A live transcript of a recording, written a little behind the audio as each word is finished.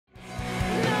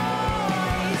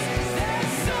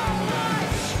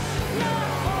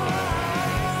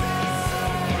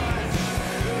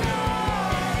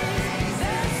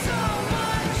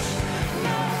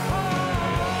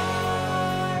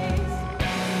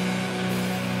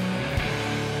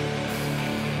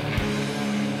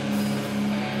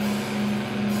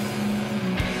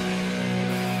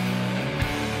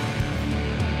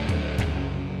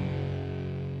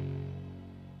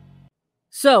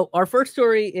So our first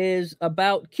story is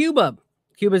about Cuba.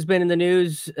 Cuba's been in the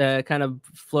news, kind of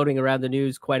floating around the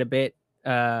news quite a bit.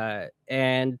 I'll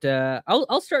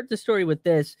start the story with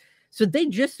this. So they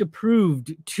just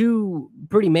approved 2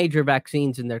 pretty major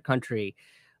vaccines in their country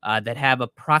that have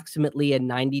approximately a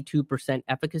 92%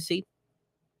 efficacy.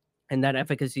 And that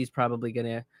efficacy is probably going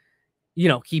to,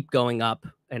 keep going up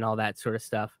and all that sort of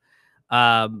stuff.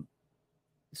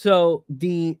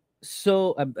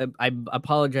 So I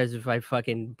apologize if I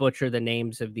fucking butcher the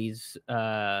names of these,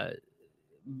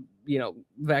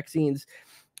 vaccines.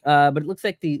 But it looks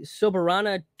like the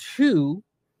Soberana 2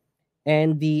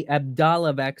 and the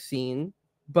Abdallah vaccine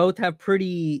both have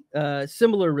pretty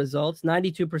similar results,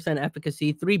 92%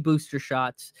 efficacy, 3 booster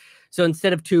shots. So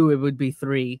instead of 2, it would be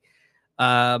 3.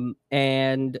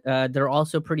 They're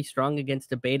also pretty strong against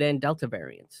the Beta and Delta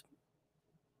variants.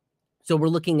 So we're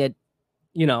looking at,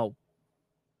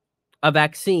 a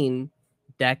vaccine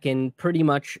that can pretty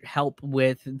much help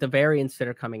with the variants that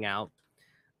are coming out.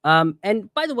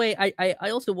 And by the way, I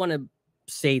also want to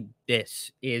say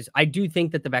this is I do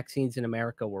think that the vaccines in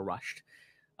America were rushed.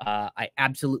 I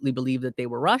absolutely believe that they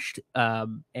were rushed.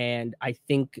 And I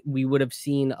think we would have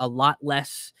seen a lot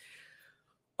less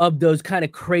of those kind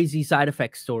of crazy side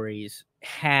effect stories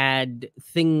had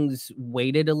things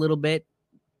waited a little bit.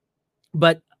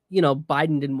 But,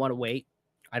 Biden didn't want to wait.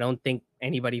 I don't think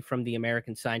anybody from the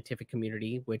American scientific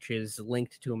community, which is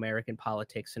linked to American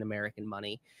politics and American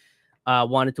money,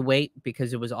 wanted to wait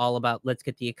because it was all about let's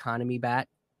get the economy back.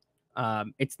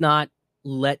 It's not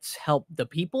let's help the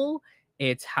people.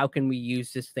 It's how can we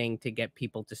use this thing to get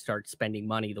people to start spending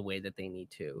money the way that they need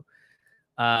to.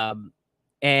 The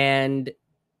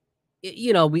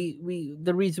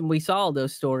reason we saw all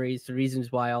those stories, the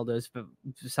reasons why all those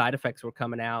side effects were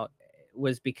coming out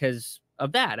was because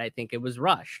of that. I think it was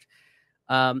rushed.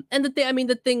 And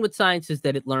the thing with science is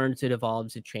that it learns, it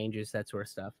evolves, it changes, that sort of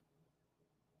stuff.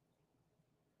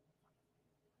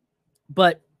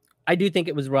 But I do think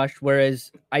it was rushed,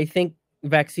 whereas I think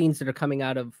vaccines that are coming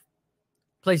out of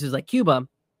places like Cuba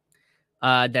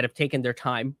that have taken their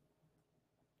time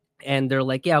and they're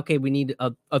like, yeah, okay, we need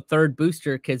a third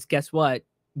booster because guess what?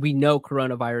 We know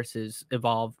coronaviruses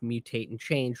evolve, mutate, and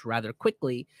change rather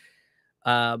quickly.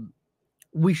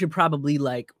 We should probably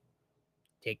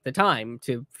take the time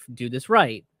to do this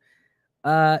right.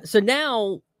 So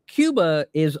now Cuba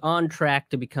is on track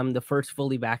to become the first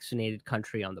fully vaccinated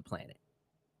country on the planet.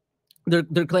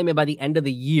 They're claiming by the end of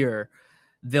the year,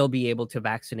 they'll be able to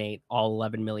vaccinate all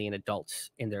 11 million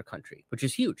adults in their country, which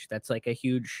is huge. That's like a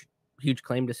huge, huge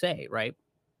claim to say, right?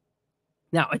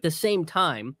 Now, at the same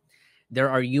time, there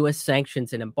are U.S.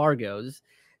 sanctions and embargoes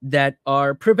that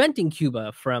are preventing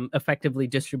Cuba from effectively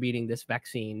distributing this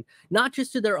vaccine, not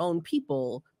just to their own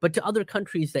people, but to other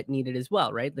countries that need it as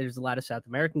well, right? There's a lot of South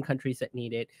American countries that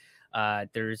need it.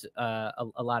 There's a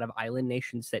lot of island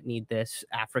nations that need this,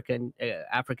 African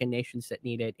nations that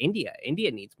need it. India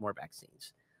needs more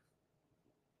vaccines.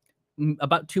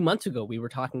 About 2 months ago, we were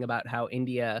talking about how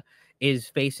India is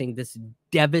facing this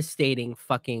devastating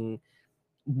fucking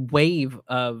wave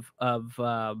of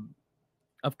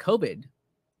COVID.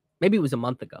 Maybe it was a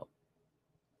month ago,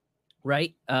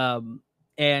 right?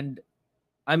 And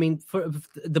I mean, for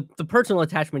the personal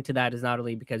attachment to that is not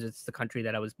only because it's the country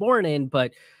that I was born in,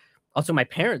 but also my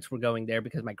parents were going there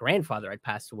because my grandfather had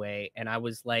passed away. And I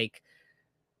was like,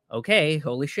 okay,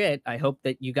 holy shit. I hope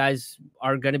that you guys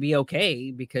are going to be okay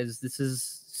because this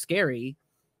is scary.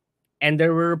 And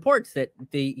there were reports that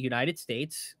the United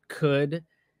States could,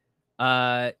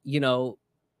 open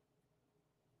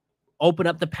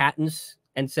up the patents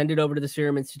and send it over to the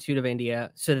Serum Institute of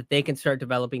India so that they can start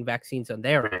developing vaccines on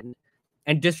their end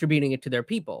and distributing it to their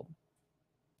people.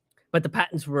 But the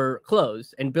patents were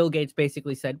closed, and Bill Gates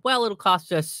basically said, well, it'll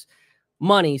cost us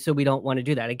money, so we don't want to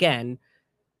do that. Again,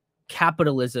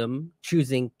 capitalism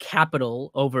choosing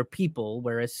capital over people,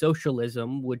 whereas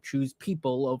socialism would choose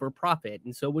people over profit,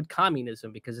 and so would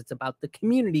communism because it's about the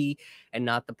community and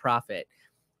not the profit.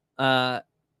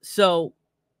 So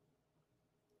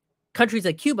countries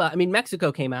like Cuba, I mean,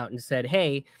 Mexico came out and said,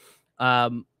 hey,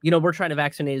 we're trying to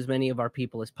vaccinate as many of our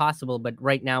people as possible, but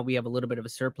right now we have a little bit of a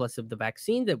surplus of the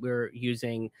vaccine that we're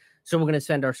using, so we're going to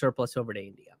send our surplus over to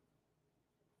India.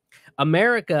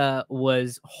 America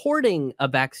was hoarding a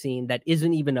vaccine that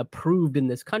isn't even approved in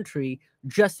this country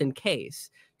just in case.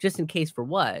 Just in case for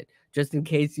what? Just in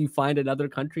case you find another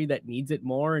country that needs it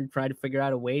more and try to figure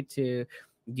out a way to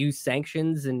use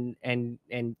sanctions and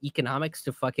economics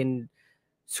to fucking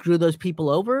screw those people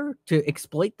over, to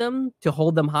exploit them, to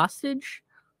hold them hostage.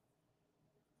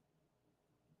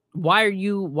 Why are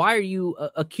you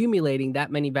accumulating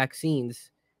that many vaccines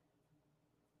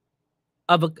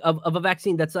of a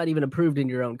vaccine that's not even approved in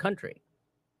your own country.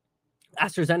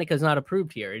 AstraZeneca is not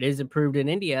approved here. It is approved in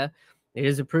India. It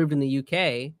is approved in the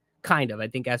UK, kind of. I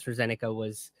think AstraZeneca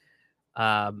was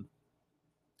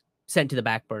sent to the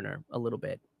back burner a little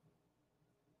bit.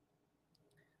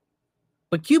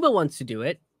 But Cuba wants to do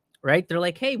it, right? They're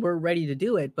like, hey, we're ready to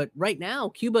do it. But right now,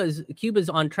 Cuba's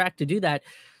on track to do that,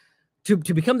 to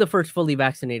become the first fully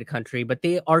vaccinated country. But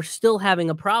they are still having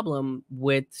a problem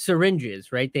with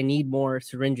syringes, right? They need more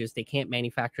syringes. They can't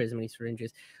manufacture as many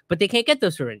syringes, but they can't get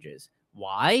those syringes.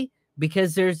 Why?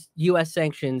 Because there's U.S.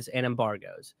 sanctions and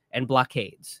embargoes and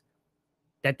blockades,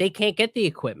 that they can't get the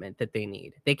equipment that they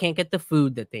need. They can't get the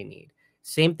food that they need.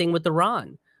 Same thing with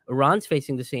Iran. Iran's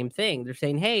facing the same thing. They're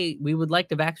saying, hey, we would like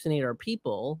to vaccinate our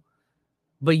people,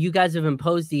 but you guys have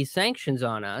imposed these sanctions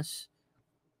on us.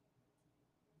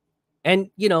 And,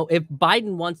 you know, if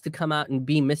Biden wants to come out and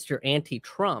be Mr.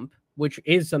 Anti-Trump, which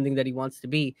is something that he wants to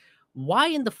be, why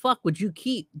in the fuck would you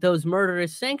keep those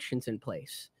murderous sanctions in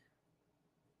place?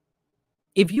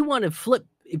 If you want to flip,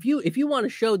 if you want to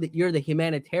show that you're the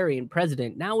humanitarian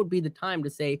president, now would be the time to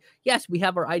say, yes, we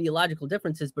have our ideological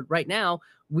differences, but right now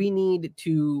we need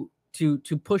to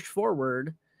push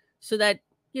forward so that,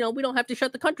 you know, we don't have to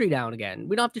shut the country down again.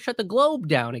 We don't have to shut the globe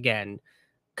down again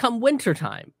come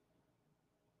wintertime.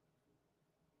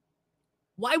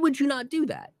 Why would you not do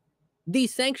that?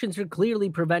 These sanctions are clearly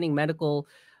preventing medical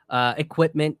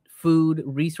equipment, food,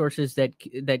 resources that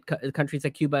countries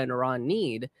like Cuba and Iran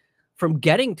need from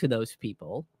getting to those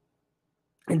people.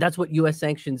 And that's what U.S.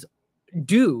 sanctions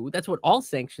do. That's what all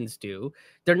sanctions do.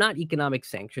 They're not economic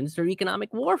sanctions. They're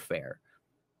economic warfare.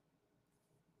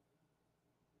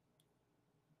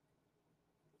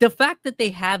 The fact that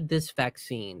they have this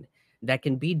vaccine that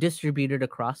can be distributed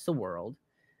across the world,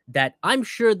 that I'm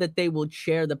sure that they will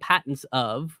share the patents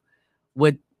of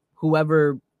with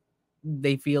whoever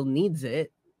they feel needs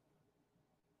it,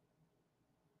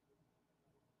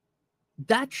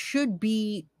 that should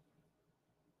be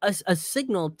a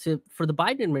signal for the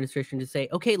Biden administration to say,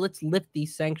 okay, let's lift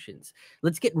these sanctions.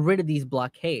 Let's get rid of these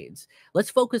blockades.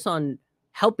 Let's focus on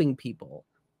helping people.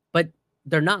 But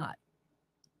they're not.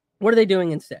 What are they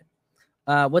doing instead?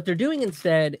 What they're doing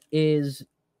instead is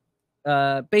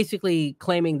basically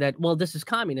claiming that, well, this is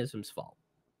communism's fault.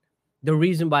 The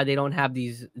reason why they don't have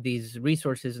these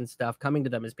resources and stuff coming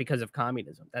to them is because of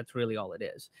communism. That's really all it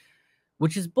is,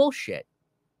 which is bullshit,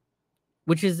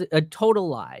 which is a total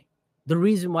lie. The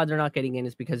reason why they're not getting in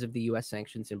is because of the U.S.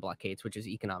 sanctions and blockades, which is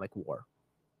economic war.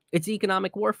 It's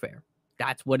economic warfare.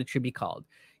 That's what it should be called.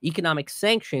 Economic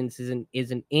sanctions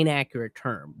is an inaccurate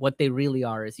term. What they really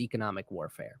are is economic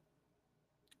warfare.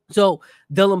 So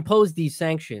they'll impose these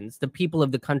sanctions. The people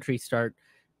of the country start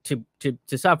to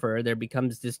suffer. There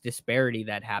becomes this disparity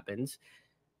that happens.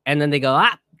 And then they go,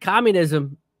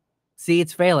 communism. See,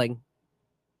 it's failing.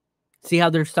 See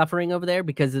how they're suffering over there?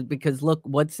 Because look,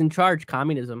 what's in charge?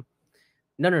 Communism.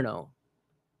 No.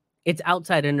 It's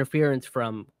outside interference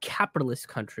from capitalist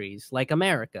countries like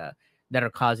America that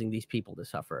are causing these people to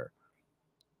suffer.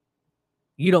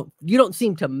 You don't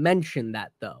seem to mention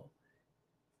that, though.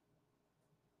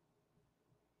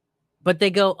 But they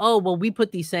go, oh, well, we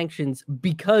put these sanctions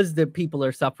because the people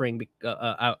are suffering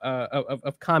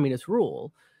of communist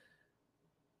rule.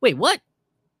 Wait, what?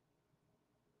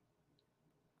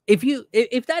 If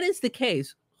that is the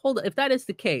case, hold on. If that is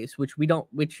the case, which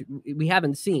we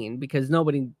haven't seen because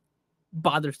nobody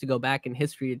bothers to go back in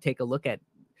history to take a look at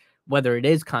whether it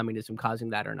is communism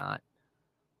causing that or not.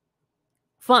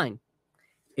 Fine.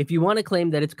 If you want to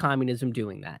claim that it's communism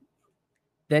doing that,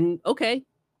 then okay,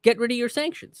 get rid of your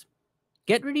sanctions.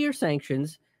 Get rid of your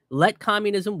sanctions. Let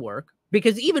communism work,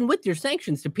 because even with your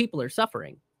sanctions, the people are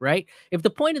suffering, right? If the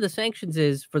point of the sanctions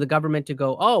is for the government to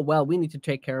go, oh, well, we need to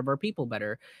take care of our people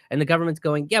better. And the government's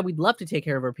going, yeah, we'd love to take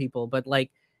care of our people, but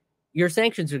like your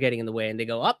sanctions are getting in the way. And they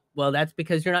go, well, that's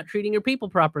because you're not treating your people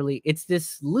properly. It's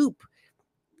this loop.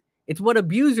 It's what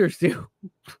abusers do.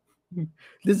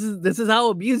 This is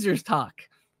how abusers talk.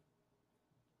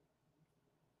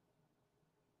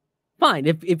 Fine.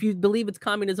 If you believe it's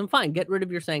communism, fine. Get rid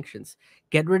of your sanctions.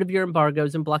 Get rid of your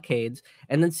embargoes and blockades,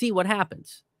 and then see what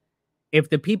happens. If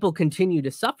the people continue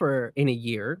to suffer in a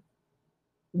year,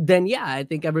 then yeah, I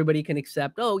think everybody can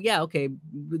accept, oh, yeah, okay,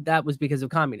 that was because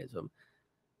of communism.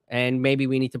 And maybe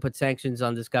we need to put sanctions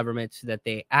on this government so that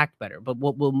they act better. But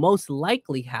what will most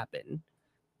likely happen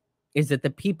is that the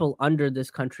people under this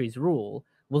country's rule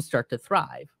will start to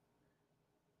thrive.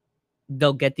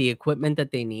 They'll get the equipment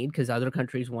that they need because other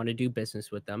countries want to do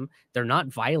business with them. They're not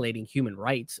violating human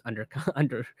rights under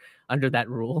that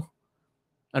rule,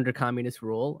 under communist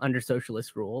rule, under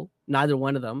socialist rule. Neither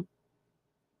one of them.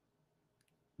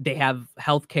 They have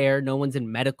health care. No one's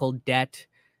in medical debt.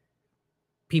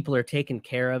 People are taken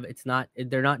care of.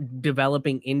 They're not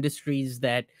developing industries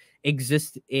that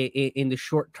exist in the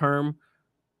short term,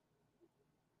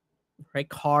 right?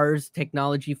 Cars,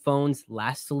 technology, phones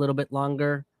last a little bit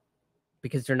longer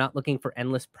because they're not looking for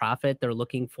endless profit. They're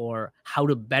looking for how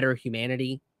to better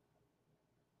humanity.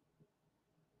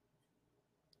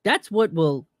 That's what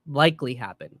will likely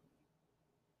happen.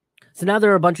 So now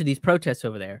there are a bunch of these protests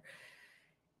over there.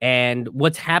 And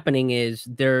what's happening is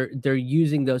they're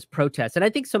using those protests, and I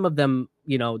think some of them,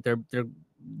 you know,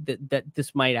 that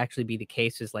this might actually be the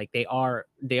case, is like they are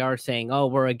saying, oh,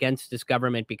 we're against this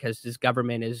government because this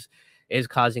government is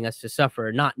causing us to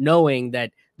suffer, not knowing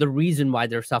that the reason why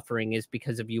they're suffering is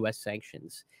because of U.S.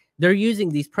 sanctions. They're using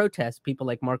these protests, people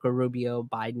like Marco Rubio,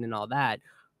 Biden, and all that,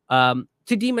 to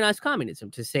demonize communism,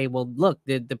 to say, well, look,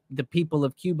 the people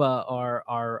of Cuba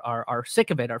are sick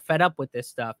of it, are fed up with this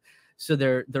stuff. So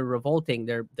they're revolting.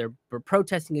 They're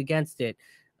protesting against it.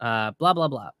 Blah blah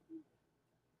blah.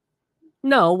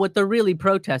 No, what they're really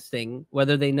protesting,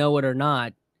 whether they know it or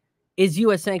not, is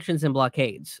U.S. sanctions and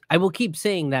blockades. I will keep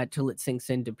saying that till it sinks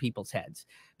into people's heads,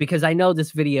 because I know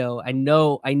this video. I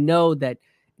know that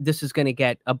this is going to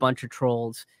get a bunch of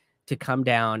trolls to come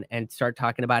down and start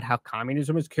talking about how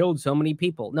communism has killed so many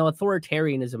people. No,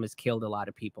 authoritarianism has killed a lot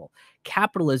of people.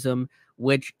 Capitalism,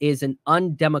 which is an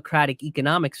undemocratic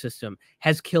economic system,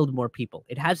 has killed more people.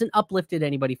 It hasn't uplifted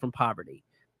anybody from poverty.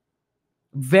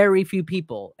 Very few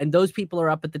people. And those people are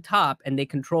up at the top and they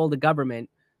control the government,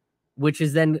 which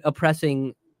is then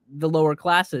oppressing the lower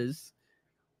classes,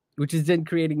 which is then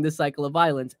creating this cycle of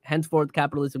violence. Henceforth,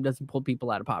 capitalism doesn't pull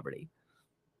people out of poverty.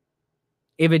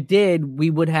 If it did, we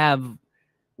would have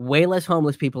way less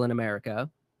homeless people in America.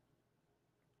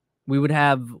 We would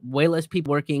have way less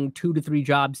people working 2 to 3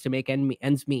 jobs to make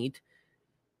ends meet.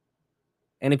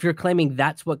 And if you're claiming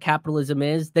that's what capitalism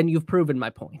is, then you've proven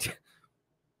my point.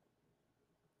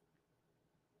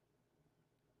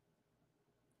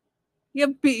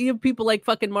 You have people like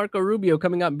fucking Marco Rubio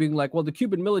coming out and being like, well, the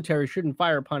Cuban military shouldn't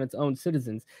fire upon its own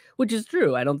citizens, which is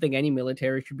true. I don't think any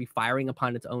military should be firing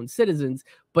upon its own citizens,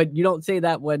 but you don't say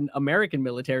that when American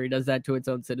military does that to its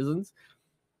own citizens.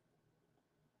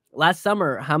 Last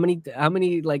summer, how many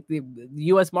like the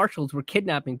U.S. Marshals were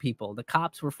kidnapping people. The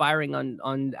cops were firing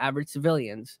on average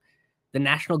civilians. The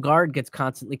National Guard gets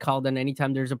constantly called in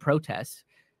anytime there's a protest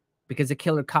because a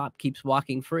killer cop keeps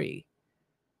walking free.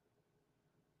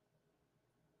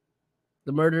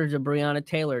 The murders of Breonna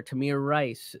Taylor, Tamir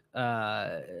Rice,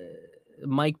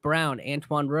 Mike Brown,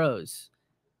 Antoine Rose,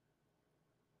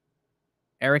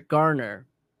 Eric Garner,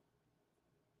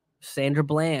 Sandra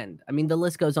Bland. I mean, the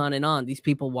list goes on and on. These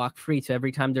people walk free. So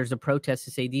every time there's a protest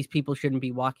to say these people shouldn't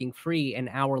be walking free and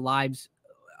our lives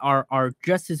are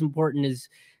just as important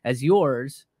as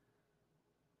yours,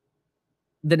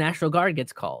 the National Guard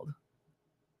gets called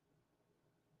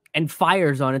and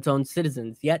fires on its own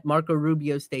citizens. Yet Marco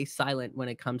Rubio stays silent when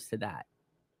it comes to that.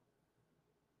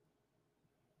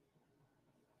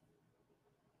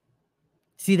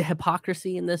 See the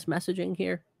hypocrisy in this messaging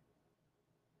here?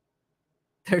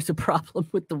 There's a problem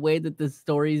with the way that this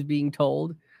story is being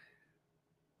told.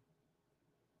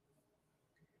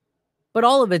 But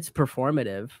all of it's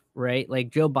performative, right? Like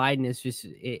Joe Biden is just,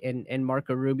 and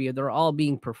Marco Rubio, they're all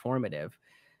being performative.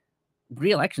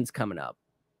 Re-election's coming up.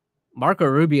 Marco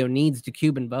Rubio needs the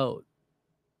Cuban vote.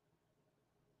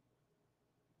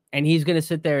 And he's going to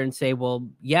sit there and say, well,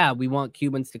 yeah, we want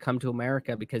Cubans to come to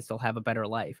America because they'll have a better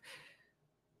life.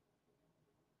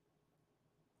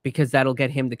 Because that'll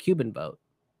get him the Cuban vote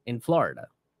in Florida.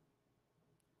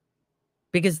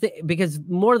 Because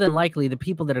more than likely, the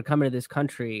people that are coming to this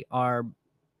country are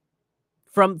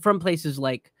from places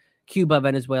like Cuba,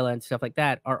 Venezuela, and stuff like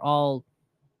that, are all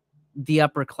the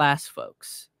upper class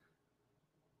folks.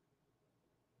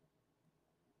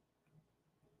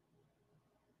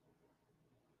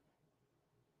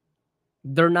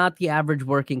 They're not the average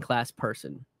working class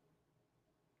person.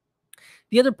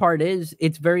 The other part is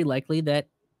it's very likely that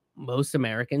most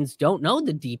Americans don't know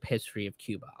the deep history of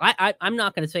Cuba. I'm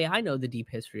not going to say I know the deep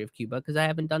history of Cuba because I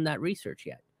haven't done that research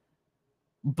yet.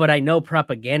 But I know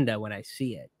propaganda when I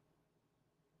see it.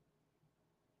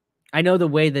 I know the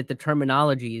way that the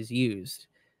terminology is used.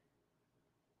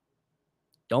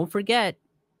 Don't forget,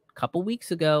 a couple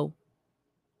weeks ago,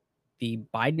 the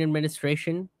Biden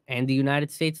administration and the United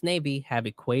States Navy have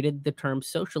equated the term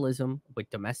socialism with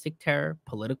domestic terror,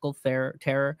 political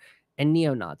terror, and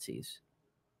neo-Nazis.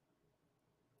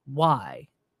 Why?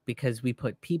 Because we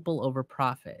put people over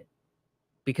profit.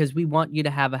 Because we want you to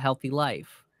have a healthy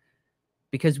life.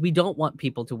 Because we don't want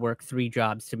people to work 3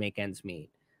 jobs to make ends meet.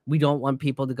 We don't want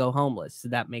people to go homeless, so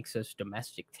that makes us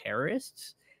domestic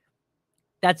terrorists.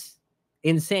 That's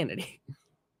insanity.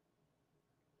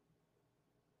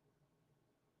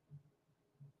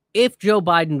 If Joe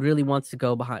Biden really wants to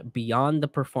go beyond the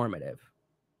performative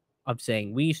of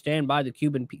saying we stand by the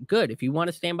Cuban people, good. If you want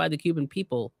to stand by the Cuban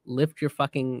people, lift your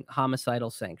fucking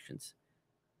homicidal sanctions.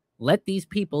 Let these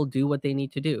people do what they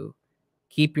need to do.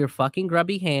 Keep your fucking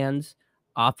grubby hands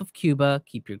off of Cuba.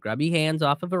 Keep your grubby hands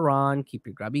off of Iran. Keep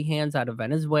your grubby hands out of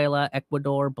Venezuela,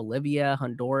 Ecuador, Bolivia,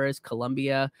 Honduras,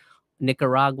 Colombia,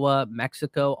 Nicaragua,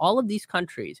 Mexico, all of these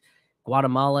countries.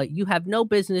 Guatemala, you have no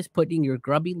business putting your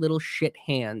grubby little shit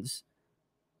hands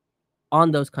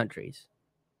on those countries.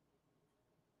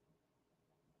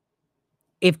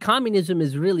 If communism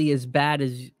is really as bad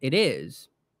as it is,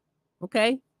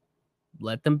 okay,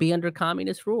 let them be under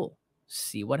communist rule.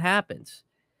 See what happens.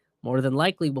 More than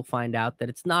likely, we'll find out that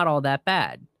it's not all that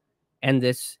bad. And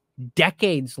this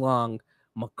decades-long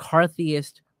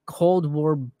McCarthyist Cold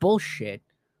War bullshit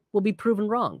will be proven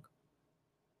wrong.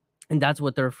 And that's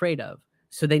what they're afraid of.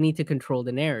 So they need to control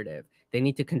the narrative. They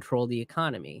need to control the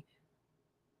economy.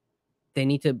 They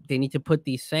need to put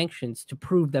these sanctions to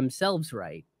prove themselves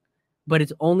right. But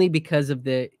it's only because of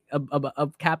the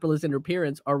of capitalist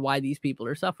interference are why these people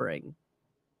are suffering.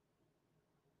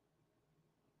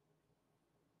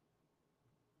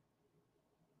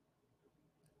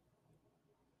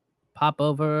 Pop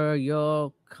over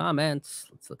your comments.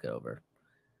 Let's look it over.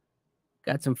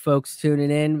 Got some folks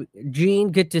tuning in.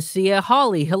 Gene, good to see you.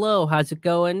 Holly, hello. How's it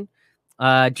going?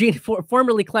 Gene,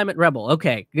 formerly Climate Rebel.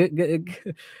 Okay, good.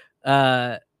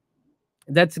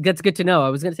 That's good to know. I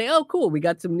was gonna say, oh, cool. We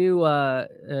got some new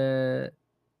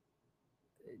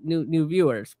new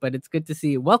viewers, but it's good to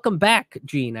see you. Welcome back,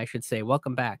 Gene. I should say,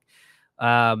 welcome back.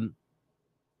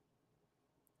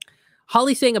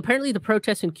 Holly saying apparently the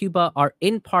protests in Cuba are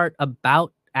in part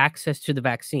about access to the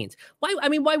vaccines. Why? I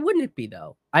mean, why wouldn't it be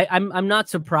though? I'm not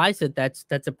surprised that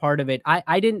that's a part of it.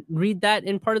 I didn't read that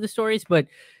in part of the stories, but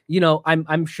you know,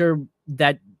 I'm sure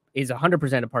that is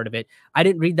 100% a part of it. I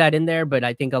didn't read that in there, but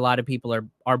I think a lot of people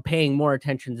are paying more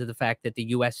attention to the fact that the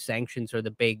U.S. sanctions are the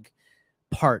big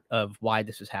part of why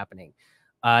this is happening.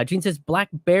 Gene says Black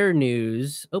Bear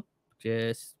News. Oh,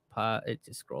 just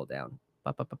scroll down.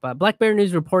 Black Bear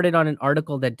News reported on an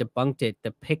article that debunked it.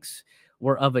 The pics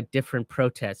were of a different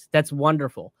protest. That's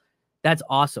wonderful. That's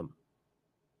awesome.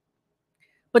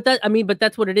 But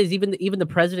that's what it is. Even the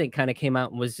president kind of came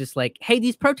out and was just like, hey,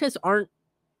 these protests aren't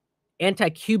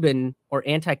anti-Cuban or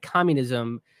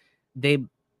anti-communism.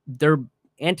 They're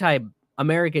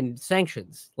anti-American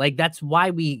sanctions. Like, that's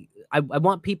why I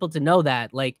want people to know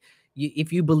that. Like,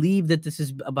 if you believe that this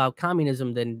is about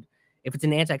communism, then if it's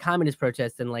an anti-communist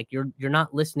protest, then like you're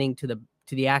not listening to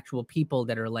the actual people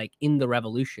that are like in the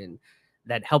revolution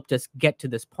that helped us get to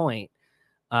this point.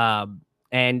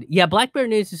 And yeah, Black Bear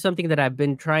News is something that I've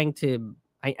been trying to.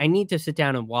 I need to sit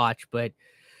down and watch, but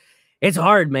it's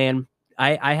hard, man.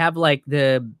 I have like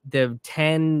the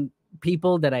 10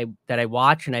 people that I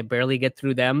watch, and I barely get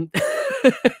through them.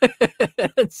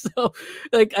 So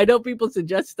like I know people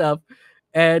suggest stuff,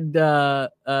 and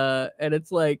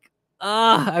it's like,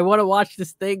 I want to watch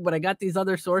this thing, but I got these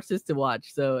other sources to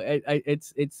watch, so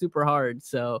it's super hard.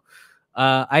 So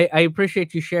I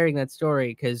appreciate you sharing that story,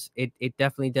 because it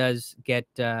definitely does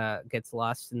gets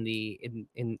lost in the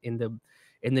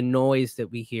noise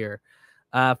that we hear.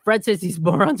 Fred says these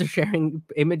morons are sharing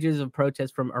images of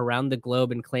protests from around the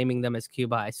globe and claiming them as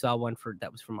Cuba. I saw one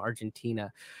that was from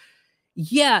Argentina.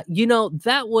 Yeah, you know,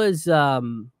 that was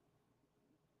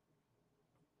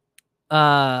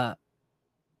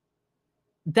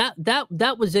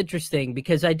that was interesting,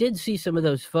 because I did see some of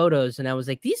those photos and I was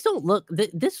like, these don't look,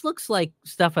 this looks like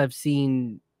stuff I've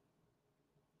seen,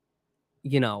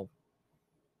 you know,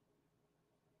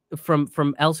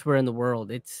 from elsewhere in the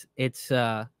world. It's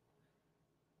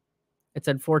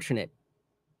unfortunate,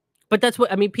 but that's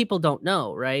what I mean. People don't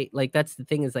know, right? Like, that's the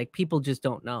thing, is like, people just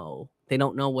don't know. They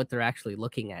don't know what they're actually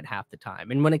looking at half the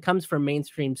time. And when it comes from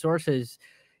mainstream sources,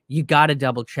 you got to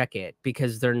double check it,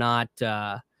 because they're not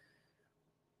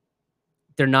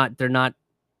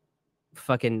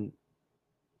fucking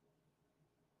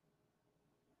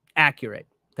accurate.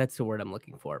 That's the word I'm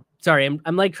looking for. Sorry,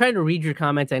 I'm like trying to read your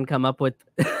comments and come up with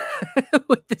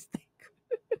with this thing.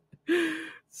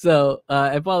 So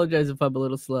I apologize if I'm a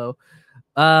little slow.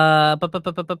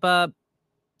 Dragonetta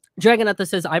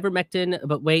says ivermectin,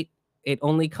 but wait, it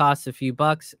only costs a few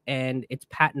bucks and its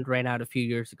patent ran out a few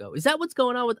years ago. Is that what's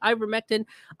going on with ivermectin?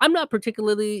 I'm not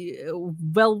particularly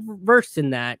well versed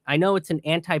in that. I know it's an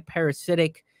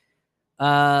anti-parasitic,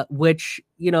 which,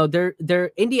 you know,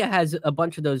 India has a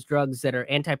bunch of those drugs that are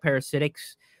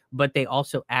anti-parasitics, but they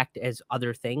also act as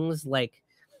other things. Like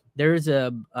there's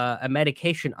a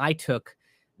medication I took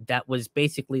that was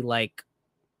basically like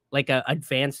a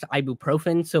advanced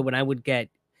ibuprofen. So when I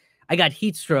got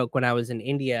heat stroke when I was in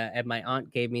India, and my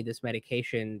aunt gave me this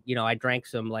medication. You know, I drank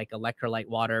some like electrolyte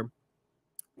water.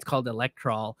 It's called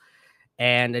Electrol,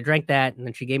 and I drank that, and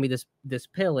then she gave me this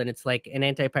pill, and it's like an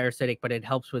antiparasitic, but it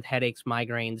helps with headaches,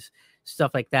 migraines,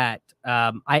 stuff like that.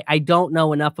 I don't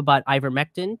know enough about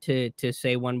ivermectin to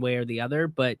say one way or the other,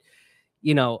 but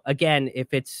you know, again,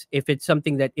 if it's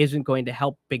something that isn't going to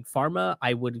help big pharma,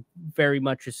 I would very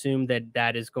much assume that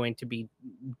that is going to be,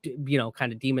 you know,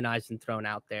 kind of demonized and thrown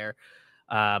out there.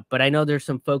 But I know there's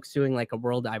some folks doing like a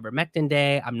World Ivermectin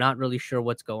Day. I'm not really sure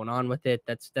what's going on with it.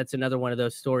 That's another one of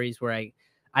those stories where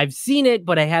I've seen it,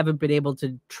 but I haven't been able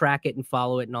to track it and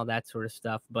follow it and all that sort of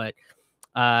stuff. But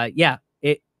yeah,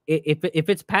 if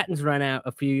its patents run out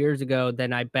a few years ago,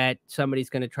 then I bet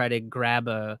somebody's going to try to grab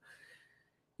a,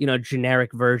 you know,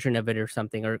 generic version of it or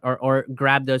something, or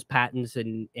grab those patents.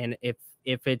 And if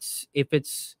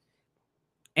it's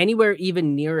anywhere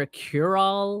even near a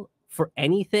cure-all for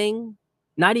anything,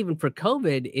 not even for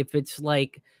COVID, if it's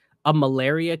like a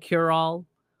malaria cure-all,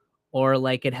 or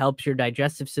like it helps your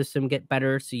digestive system get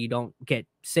better so you don't get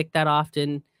sick that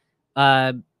often,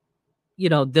 uh, you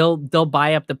know, they'll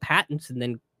buy up the patents and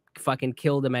then fucking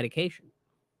kill the medication.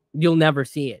 You'll never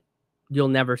see it. You'll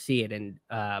never see it.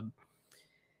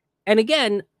 And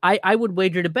again, I would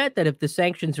wager to bet that if the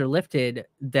sanctions are lifted,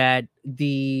 that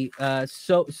the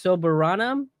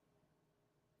Soberana,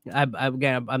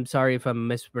 I'm sorry if I'm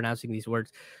mispronouncing these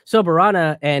words,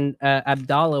 Soberana and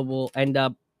Abdallah will end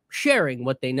up sharing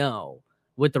what they know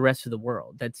with the rest of the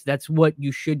world. That's what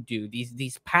you should do.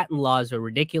 These patent laws are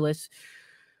ridiculous.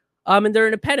 And they're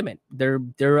an impediment. They're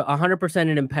 100%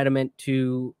 an impediment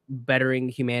to bettering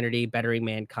humanity, bettering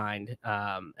mankind,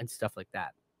 and stuff like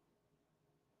that.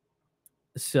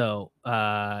 So,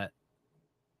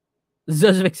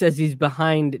 Zozovic says he's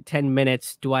behind 10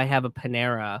 minutes. Do I have a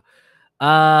Panera? Do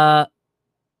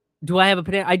I have a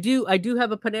Panera? I do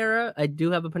have a Panera. I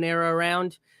do have a Panera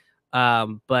around.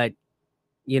 But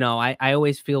you know, I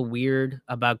always feel weird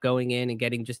about going in and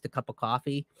getting just a cup of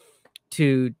coffee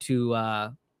to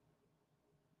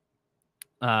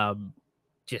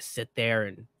just sit there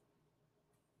and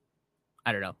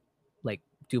I don't know, like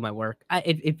do my work.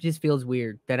 It just feels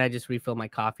weird. Then I just refill my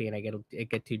coffee and I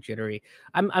get too jittery.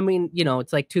 I mean, you know,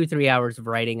 it's like 2-3 hours of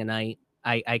writing a night.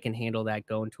 I can handle that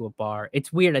going to a bar.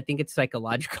 It's weird. I think it's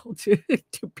psychological to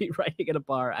be writing at a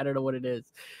bar. I don't know what it is,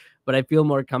 but I feel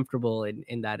more comfortable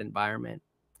in that environment.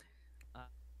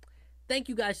 Thank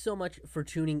you guys so much for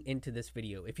tuning into this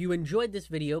video. If you enjoyed this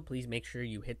video, please make sure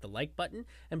you hit the like button,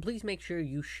 and please make sure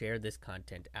you share this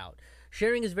content out.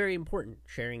 Sharing is very important.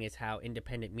 Sharing is how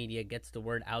independent media gets the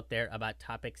word out there about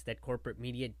topics that corporate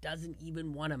media doesn't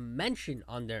even want to mention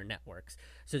on their networks.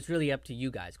 So it's really up to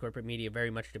you guys. Corporate media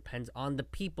very much depends on the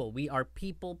people. We are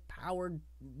people-powered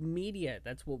media.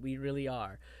 That's what we really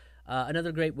are.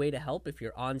 Another great way to help if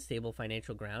you're on stable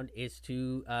financial ground is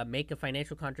to make a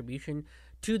financial contribution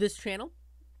to this channel.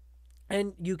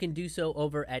 And you can do so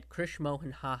over at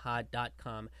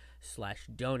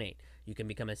krishmohanhaha.com/donate. You can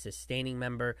become a sustaining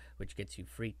member, which gets you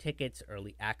free tickets,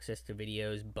 early access to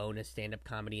videos, bonus stand-up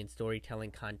comedy and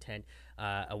storytelling content,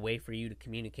 a way for you to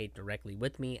communicate directly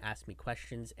with me, ask me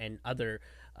questions, and other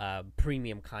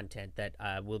premium content that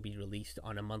will be released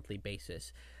on a monthly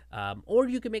basis. Or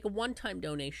you can make a one-time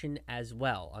donation as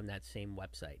well on that same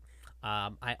website.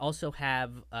 I also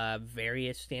have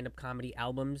various stand-up comedy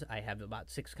albums. I have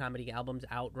about 6 comedy albums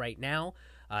out right now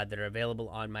that are available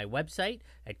on my website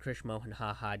at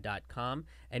krishmohanhaha.com.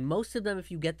 And most of them,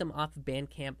 if you get them off of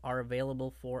Bandcamp, are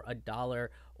available for $1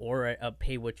 or a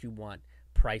pay-what-you-want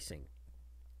pricing.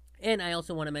 And I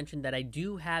also want to mention that I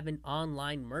do have an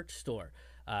online merch store.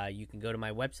 You can go to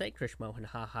my website,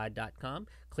 krishmohanhaha.com,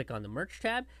 click on the merch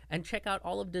tab, and check out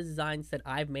all of the designs that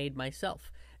I've made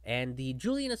myself. And the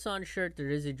Julian Assange shirt, there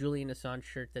is a Julian Assange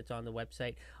shirt that's on the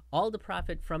website. All the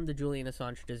profit from the Julian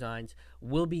Assange designs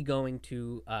will be going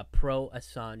to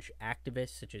pro-Assange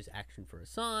activists such as Action for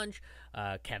Assange,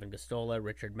 Kevin Gostola,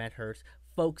 Richard Medhurst,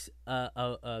 folks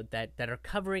that are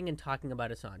covering and talking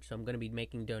about Assange. So I'm going to be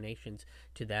making donations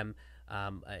to them.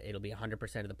 It'll be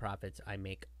 100% of the profits I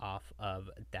make off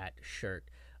of that shirt.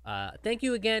 Thank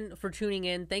you again for tuning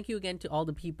in. Thank you again to all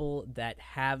the people that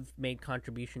have made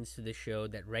contributions to the show,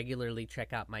 that regularly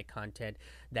check out my content,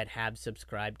 that have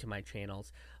subscribed to my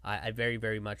channels. I very,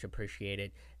 very much appreciate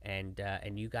it, and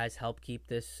you guys help keep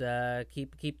this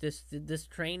keep this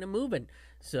train a moving.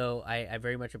 So I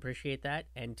very much appreciate that.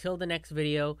 Until the next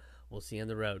video, we'll see you on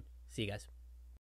the road. See you guys.